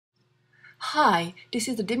Hi, this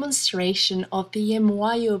is a demonstration of the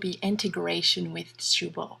MYOB integration with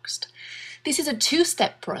Shoeboxed. This is a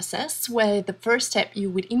two-step process where the first step you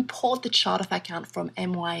would import the chart of account from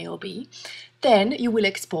MYOB, then you will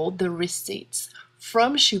export the receipts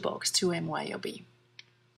from Shoeboxed to MYOB.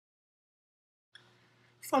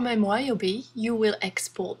 From MYOB, you will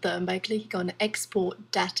export them by clicking on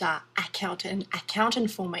Export Data, Account and Account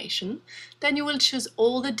Information. Then you will choose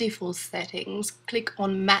all the default settings, click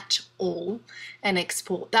on Match All and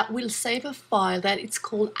export. That will save a file that it's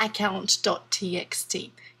called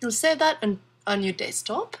account.txt. You'll save that on your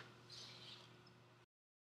desktop.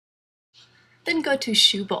 Then go to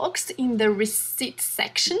Shoeboxed. In the Receipts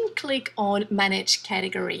section, click on Manage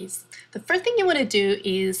Categories. The first thing you want to do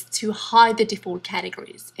is to hide the default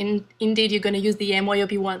categories. And indeed, you're going to use the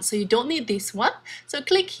MYOB one, so you don't need this one. So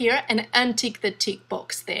click here and untick the tick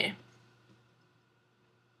box there.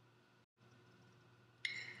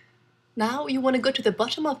 Now you want to go to the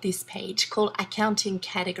bottom of this page called Accounting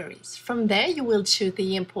Categories. From there, you will choose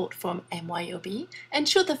the import from MYOB and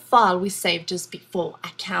choose the file we saved just before,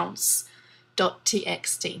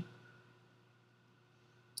 accounts.txt.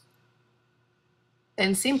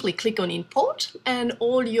 Then simply click on Import and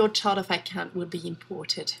all your chart of account will be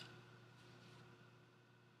imported.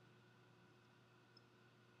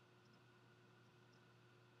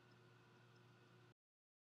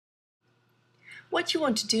 What you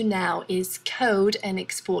want to do now is code and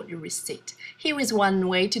export your receipt. Here is one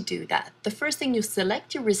way to do that. The first thing, you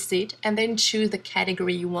select your receipt and then choose the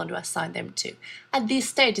category you want to assign them to. At this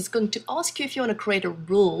stage, it's going to ask you if you want to create a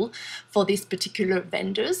rule for these particular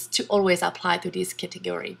vendors to always apply to this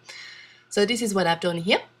category. So this is what I've done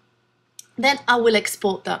here. Then I will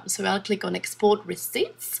export them. So I'll click on Export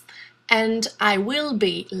Receipts and I will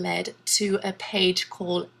be led to a page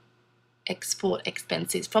called Export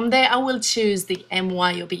Expenses. From there, I will choose the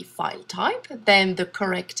MYOB file type, then the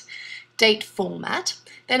correct date format.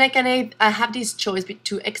 Then I have this choice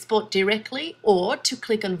to export directly or to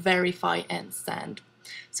click on Verify and Send.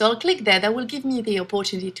 So I'll click there. That will give me the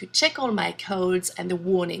opportunity to check all my codes and the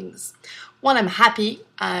warnings. When I'm happy,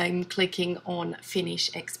 I'm clicking on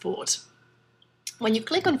Finish Export. When you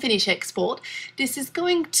click on Finish Export, this is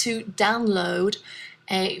going to download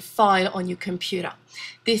a file on your computer.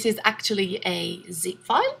 This is actually a zip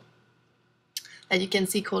file that you can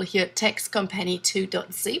see called here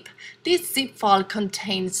textcompany2.zip. This zip file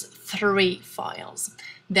contains 3 files.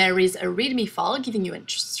 There is a README file giving you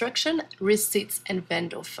instruction, receipts, and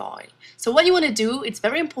vendor file. So what you want to do, it's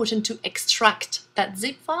very important to extract that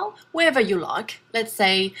zip file wherever you like, let's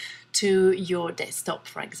say to your desktop,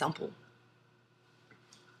 for example.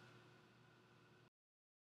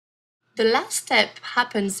 The last step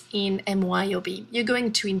happens in MYOB. You're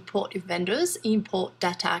going to import your vendors, import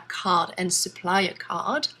data card and supplier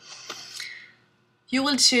card. You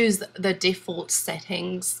will choose the default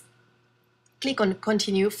settings. Click on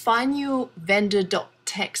Continue, find your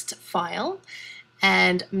vendor.txt file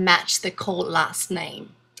and match the call last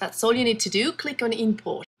name. That's all you need to do. Click on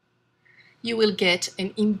Import. You will get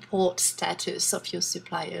an import status of your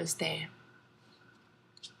suppliers there.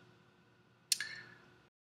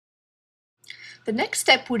 The next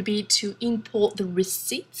step would be to import the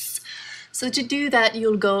receipts. So to do that,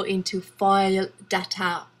 you'll go into File,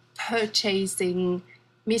 Data, Purchasing,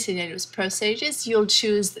 Miscellaneous Procedures. You'll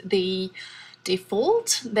choose the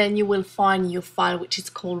default. Then you will find your file, which is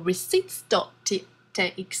called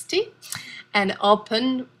receipts.txt, and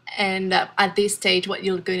open. And at this stage, what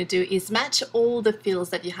you're going to do is match all the fields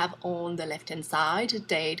that you have on the left-hand side: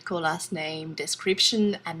 date, call last name,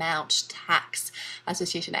 description, amount, tax,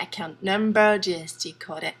 association account number, GST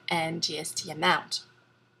code, and GST amount.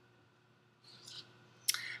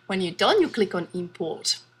 When you're done, you click on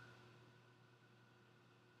Import.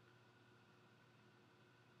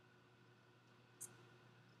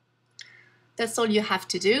 That's all you have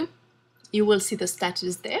to do. You will see the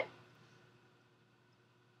status there.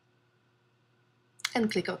 And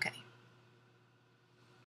click OK.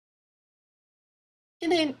 You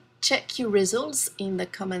can then check your results in the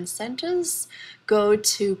command centers, go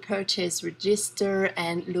to Purchase Register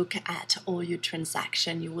and look at all your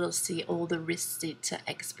transactions. You will see all the receipts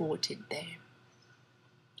exported there.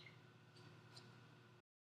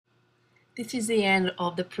 This is the end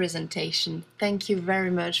of the presentation. Thank you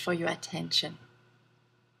very much for your attention.